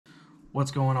What's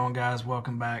going on, guys?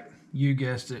 Welcome back. You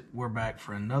guessed it, we're back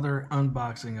for another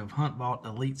unboxing of Huntvault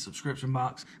Elite subscription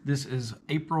box. This is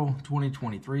April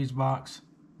 2023's box.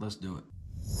 Let's do it.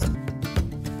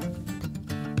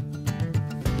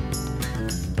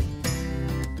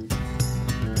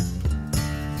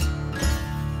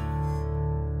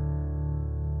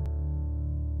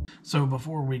 So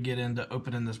before we get into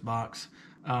opening this box,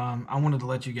 I wanted to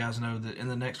let you guys know that in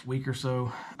the next week or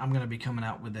so, I'm going to be coming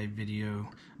out with a video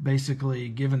basically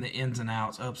giving the ins and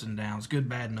outs, ups and downs, good,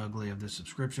 bad, and ugly of this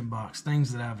subscription box,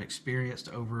 things that I've experienced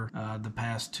over the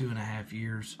past 2.5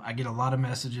 years. I get a lot of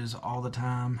messages all the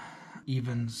time,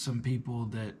 even some people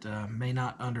that may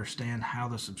not understand how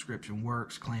the subscription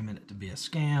works, claiming it to be a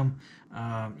scam.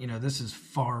 This is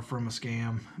far from a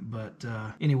scam, but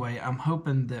anyway, I'm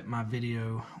hoping that my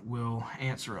video will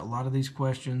answer a lot of these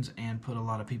questions and put a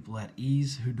lot of people at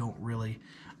ease who don't really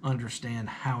understand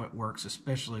how it works,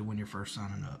 especially when you're first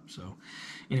signing up. So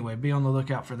anyway, be on the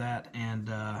lookout for that,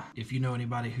 and if you know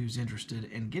anybody who's interested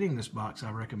in getting this box,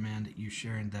 I recommend you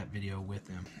sharing that video with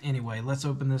them. Anyway, let's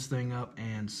open this thing up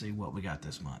and see what we got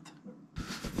this month.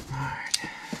 Alright,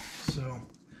 so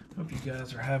hope you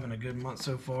guys are having a good month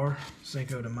so far.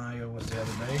 Cinco de Mayo was the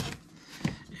other day,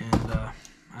 and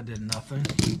I did nothing.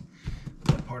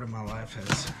 That part of my life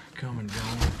has come and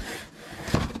gone.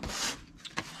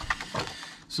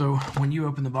 So when you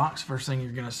open the box, first thing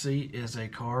you're going to see is a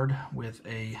card with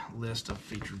a list of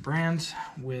featured brands,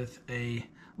 with a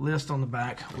list on the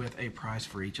back with a price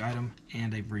for each item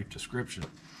and a brief description.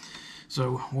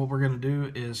 So what we're going to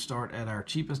do is start at our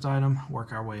cheapest item,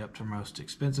 work our way up to our most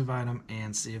expensive item,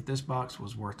 and see if this box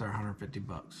was worth our 150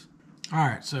 bucks.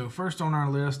 Alright, so first on our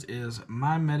list is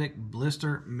My Medic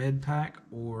Blister Med Pack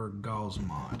or Gauze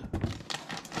Mod.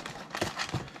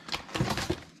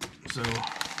 So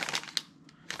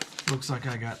looks like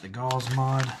I got the gauze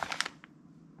mod,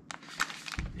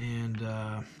 and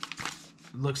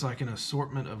looks like an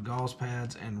assortment of gauze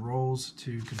pads and rolls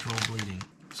to control bleeding.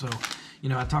 So,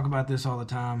 I talk about this all the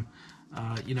time.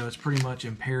 It's pretty much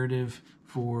imperative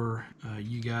for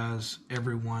you guys,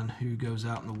 everyone who goes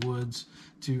out in the woods,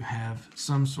 to have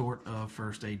some sort of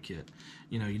first aid kit.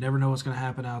 You never know what's going to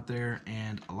happen out there,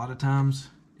 and a lot of times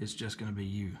it's just going to be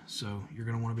you. So you're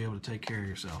going to want to be able to take care of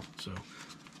yourself. So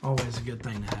always a good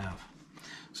thing to have.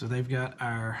 So they've got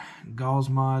our gauze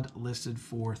mod listed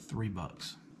for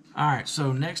 $3. Alright,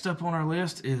 so next up on our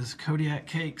list is Kodiak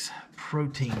Cakes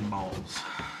Protein Balls.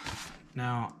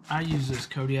 Now, I use this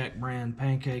Kodiak brand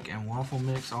pancake and waffle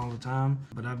mix all the time,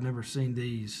 but I've never seen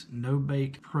these No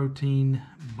Bake Protein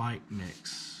Bite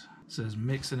Mix. It says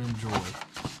mix and enjoy.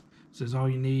 It says all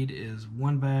you need is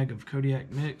 1 bag of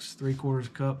Kodiak mix,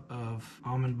 3/4 cup of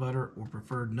almond butter or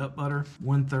preferred nut butter,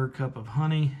 1/3 cup of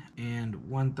honey, and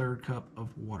 1/3 cup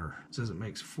of water. It says it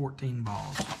makes 14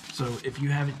 balls. So if you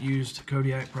haven't used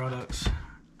Kodiak products,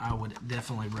 I would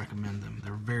definitely recommend them.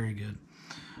 They're very good.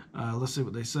 Let's see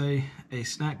what they say. A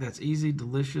snack that's easy,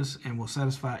 delicious, and will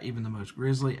satisfy even the most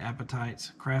grisly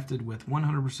appetites. Crafted with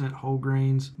 100% whole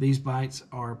grains, these bites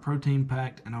are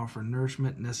protein-packed and offer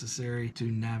nourishment necessary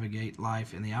to navigate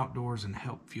life in the outdoors and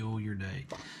help fuel your day.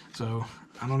 So,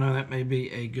 I don't know, that may be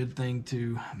a good thing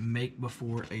to make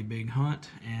before a big hunt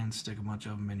and stick a bunch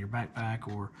of them in your backpack,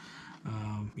 or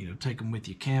take them with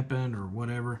you camping or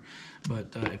whatever.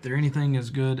 But if they're anything as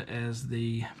good as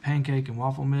the pancake and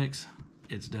waffle mix,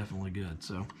 it's definitely good.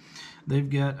 So they've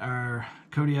got our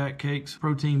Kodiak Cakes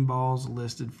protein balls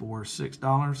listed for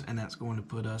 $6, and that's going to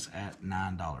put us at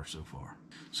 $9 so far.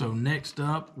 So next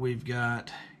up, we've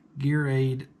got Gear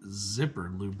Aid Zipper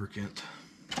Lubricant.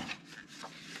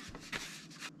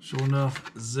 Sure enough,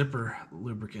 zipper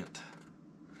lubricant.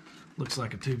 Looks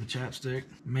like a tube of chapstick.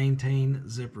 Maintain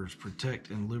zippers.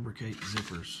 Protect and lubricate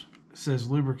zippers. It says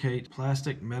lubricate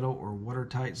plastic, metal, or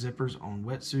watertight zippers on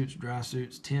wetsuits, dry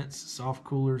suits, tents, soft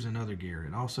coolers, and other gear.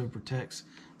 It also protects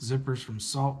zippers from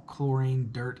salt,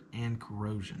 chlorine, dirt, and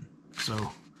corrosion.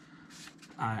 So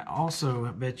I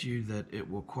also bet you that it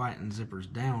will quieten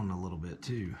zippers down a little bit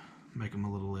too. Make them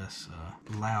a little less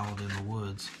loud in the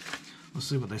woods. Let's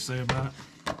see what they say about it.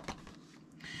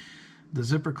 The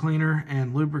zipper cleaner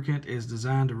and lubricant is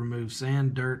designed to remove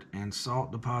sand, dirt, and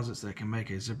salt deposits that can make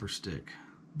a zipper stick.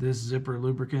 This zipper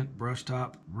lubricant brush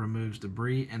top removes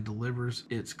debris and delivers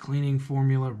its cleaning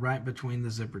formula right between the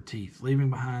zipper teeth, leaving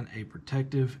behind a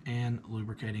protective and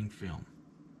lubricating film.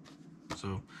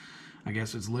 So I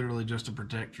guess it's literally just to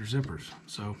protect your zippers.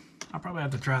 So I'll probably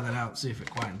have to try that out and see if it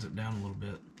quietens it down a little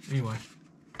bit. Anyway,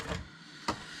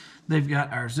 they've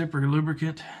got our zipper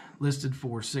lubricant listed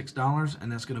for $6,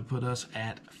 and that's going to put us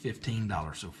at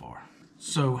 $15 so far.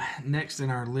 So next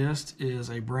in our list is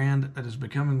a brand that is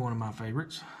becoming one of my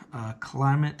favorites,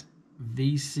 Climate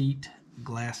V-Seat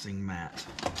Glassing Mat.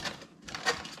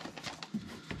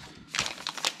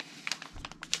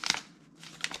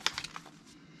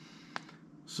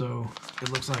 So it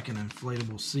looks like an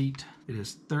inflatable seat. It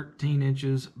is 13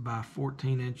 inches by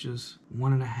 14 inches,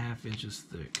 1.5 inches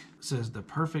thick. It says the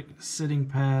perfect sitting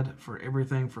pad for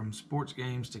everything from sports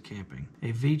games to camping. A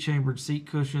V-chambered seat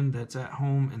cushion that's at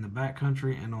home in the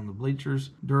backcountry and on the bleachers.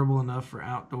 Durable enough for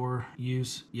outdoor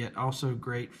use, yet also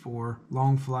great for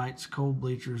long flights, cold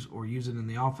bleachers, or use it in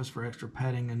the office for extra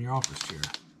padding in your office chair.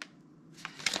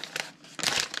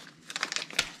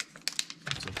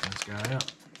 Let's open this guy up.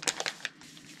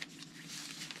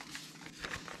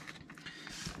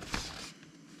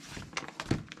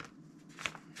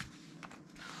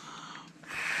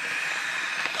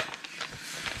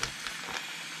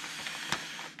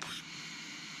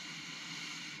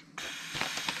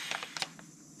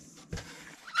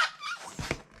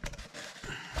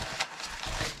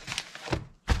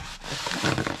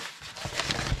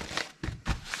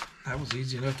 That was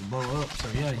easy enough to blow up. So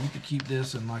yeah, you could keep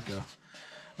this in like a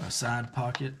side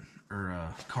pocket or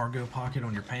a cargo pocket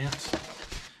on your pants,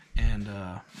 and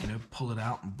you know, pull it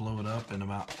out and blow it up in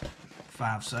about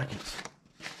 5 seconds.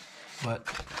 But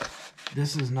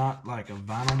this is not like a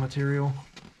vinyl material.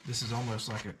 This is almost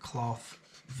like a cloth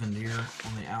veneer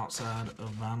on the outside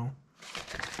of vinyl.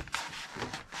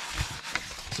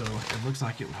 So it looks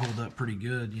like it would hold up pretty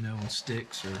good, you know, on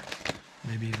sticks or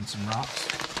maybe even some rocks.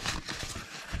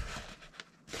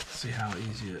 See how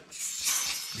easy it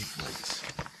deflates.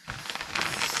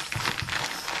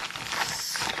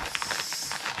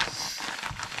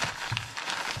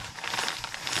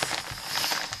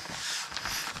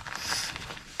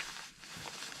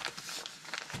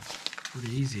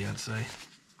 Pretty easy, I'd say.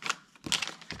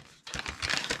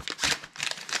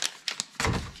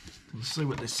 Let's see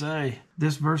what they say.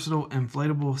 This versatile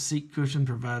inflatable seat cushion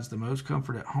provides the most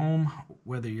comfort at home,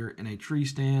 whether you're in a tree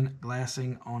stand,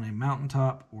 glassing on a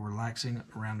mountaintop, or relaxing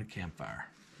around a campfire.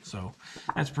 So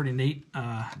that's pretty neat.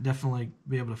 Definitely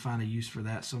be able to find a use for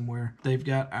that somewhere. They've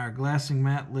got our glassing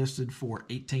mat listed for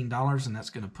 $18, and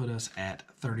that's going to put us at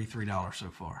 $33 so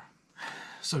far.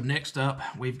 So next up,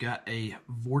 we've got a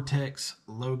Vortex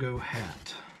logo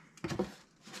hat.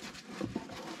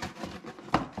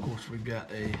 Of course, we've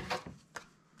got a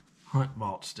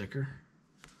Huntvault sticker.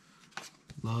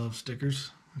 Love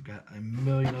stickers. I've got a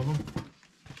million of them.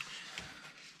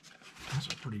 That's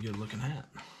a pretty good looking hat.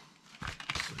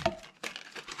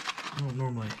 I don't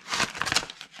normally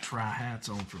try hats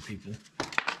on for people,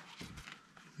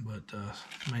 but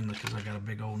mainly because I got a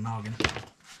big old noggin.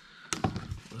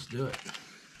 Let's do it.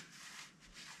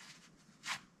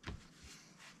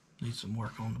 Need some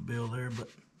work on the bill there, but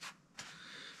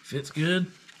fits good.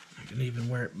 I can even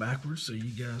wear it backwards so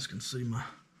you guys can see my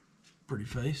pretty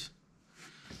face.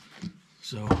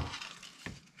 So,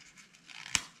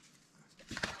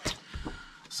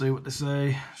 see what they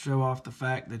say. Show off the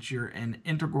fact that you're an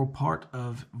integral part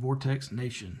of Vortex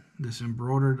Nation. This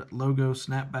embroidered logo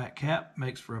snapback cap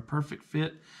makes for a perfect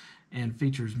fit and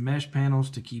features mesh panels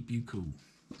to keep you cool.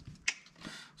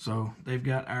 So they've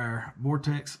got our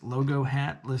Vortex logo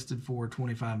hat listed for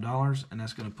 $25, and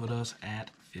that's going to put us at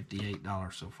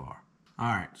 $58 so far. All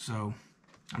right, so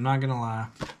I'm not going to lie.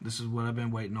 This is what I've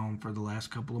been waiting on for the last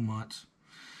couple of months,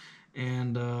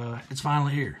 and it's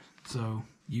finally here. So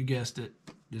you guessed it.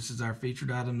 This is our featured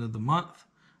item of the month,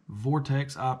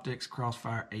 Vortex Optics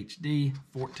Crossfire HD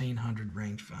 1400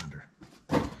 rangefinder.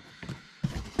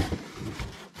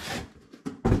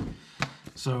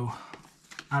 So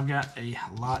I've got a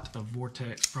lot of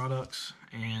Vortex products,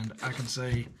 and I can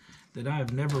say that I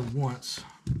have never once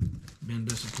been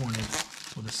disappointed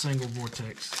with a single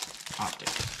Vortex optic.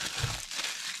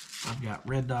 I've got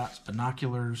red dots,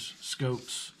 binoculars,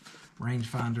 scopes,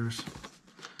 rangefinders,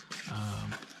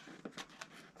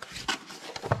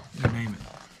 you name it.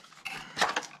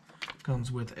 Comes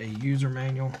with a user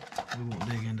manual. We won't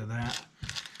dig into that,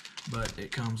 but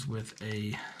it comes with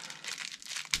a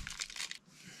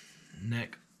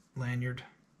neck lanyard.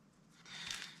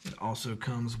 It also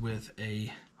comes with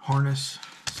a harness.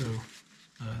 So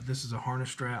this is a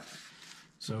harness strap.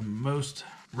 So most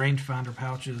rangefinder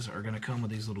pouches are going to come with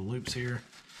these little loops here,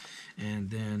 and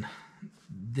then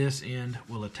this end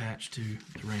will attach to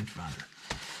the rangefinder.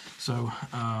 So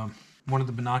one of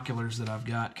the binoculars that I've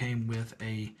got came with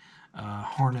a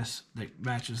harness that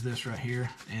matches this right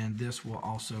here, and this will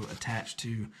also attach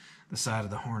to the side of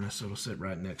the harness, so it'll sit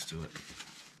right next to it.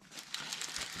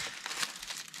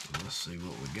 So let's see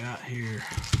what we got here.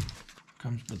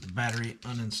 Comes with the battery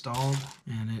uninstalled,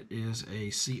 and it is a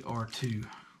CR2.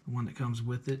 The one that comes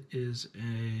with it is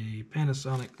a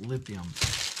Panasonic lithium,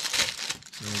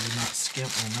 so we're not skimp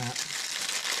on that.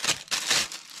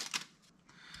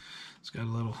 It's got a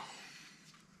little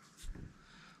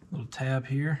tab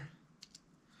here.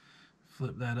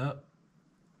 Flip that up.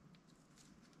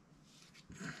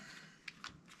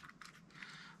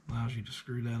 Allows you to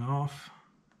screw that off.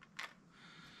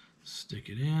 Stick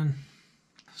it in.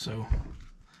 So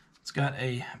it's got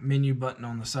a menu button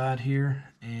on the side here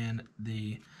and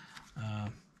the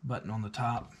button on the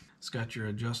top. It's got your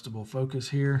adjustable focus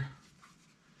here.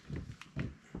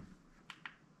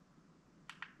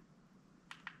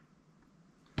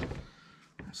 Let's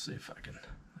see if I can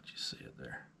let you see it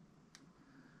there.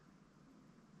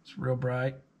 It's real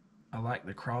bright. I like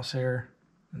the crosshair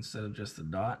instead of just the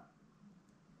dot.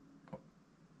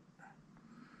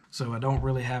 So I don't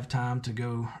really have time to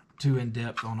go too in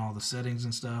depth on all the settings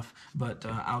and stuff, but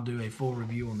I'll do a full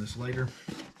review on this later.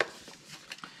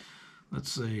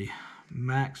 Let's see,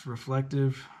 max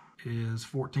reflective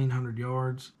is 1,400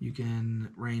 yards. You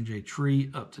can range a tree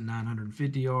up to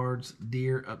 950 yards,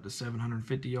 deer up to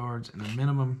 750 yards, and the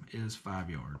minimum is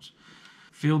 5 yards.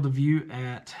 Field of view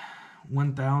at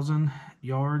 1,000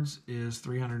 yards is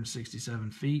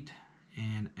 367 feet,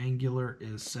 and angular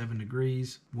is 7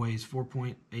 degrees, weighs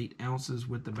 4.8 ounces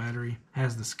with the battery.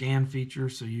 Has the scan feature,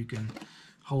 so you can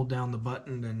hold down the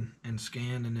button and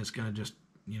scan, and it's going to just,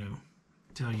 you know,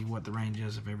 tell you what the range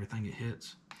is of everything it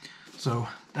hits. So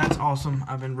that's awesome.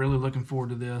 I've been really looking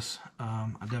forward to this. I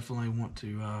definitely want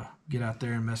to get out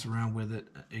there and mess around with it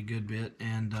a good bit,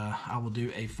 and I will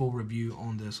do a full review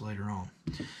on this later on.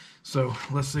 So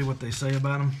let's see what they say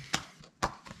about them.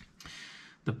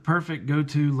 The perfect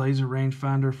go-to laser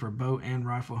rangefinder for bow and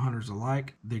rifle hunters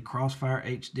alike. The Crossfire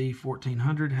HD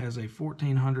 1400 has a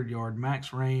 1,400 yard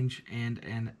max range and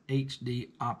an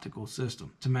HD optical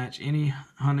system. To match any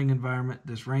hunting environment,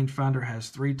 this rangefinder has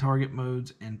 3 target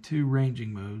modes and 2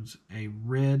 ranging modes. A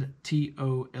red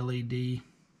TO LED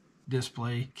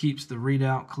display keeps the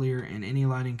readout clear in any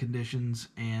lighting conditions,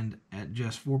 and at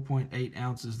just 4.8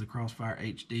 ounces, the Crossfire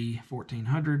HD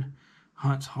 1400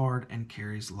 hunts hard and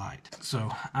carries light. So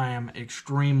I am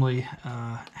extremely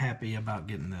happy about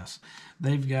getting this.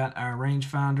 They've got our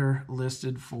rangefinder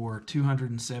listed for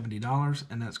 $270,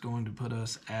 and that's going to put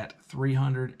us at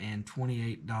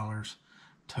 $328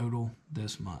 total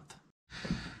this month.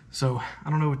 So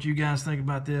I don't know what you guys think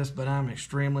about this, but I'm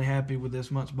extremely happy with this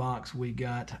month's box. We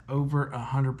got over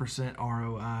 100%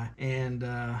 ROI, and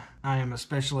I am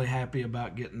especially happy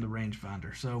about getting the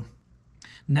rangefinder. So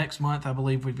next month, I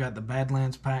believe we've got the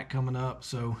Badlands pack coming up,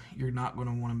 so you're not going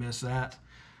to want to miss that.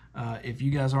 If you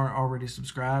guys aren't already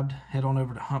subscribed, head on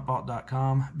over to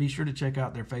Huntvault.com. Be sure to check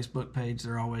out their Facebook page.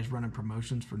 They're always running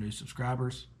promotions for new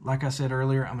subscribers. Like I said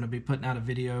earlier, I'm going to be putting out a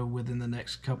video within the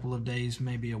next couple of days,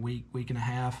 maybe a week, week and a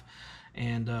half,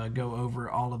 and go over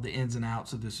all of the ins and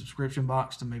outs of the subscription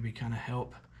box to maybe kind of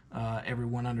help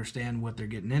everyone understand what they're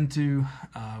getting into,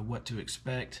 what to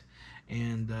expect,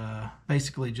 and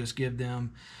basically just give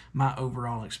them my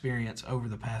overall experience over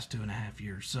the past 2.5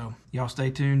 years. So y'all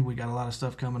stay tuned. We got a lot of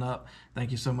stuff coming up.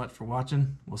 Thank you so much for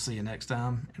watching. We'll see you next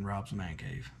time in Rob's Man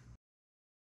Cave.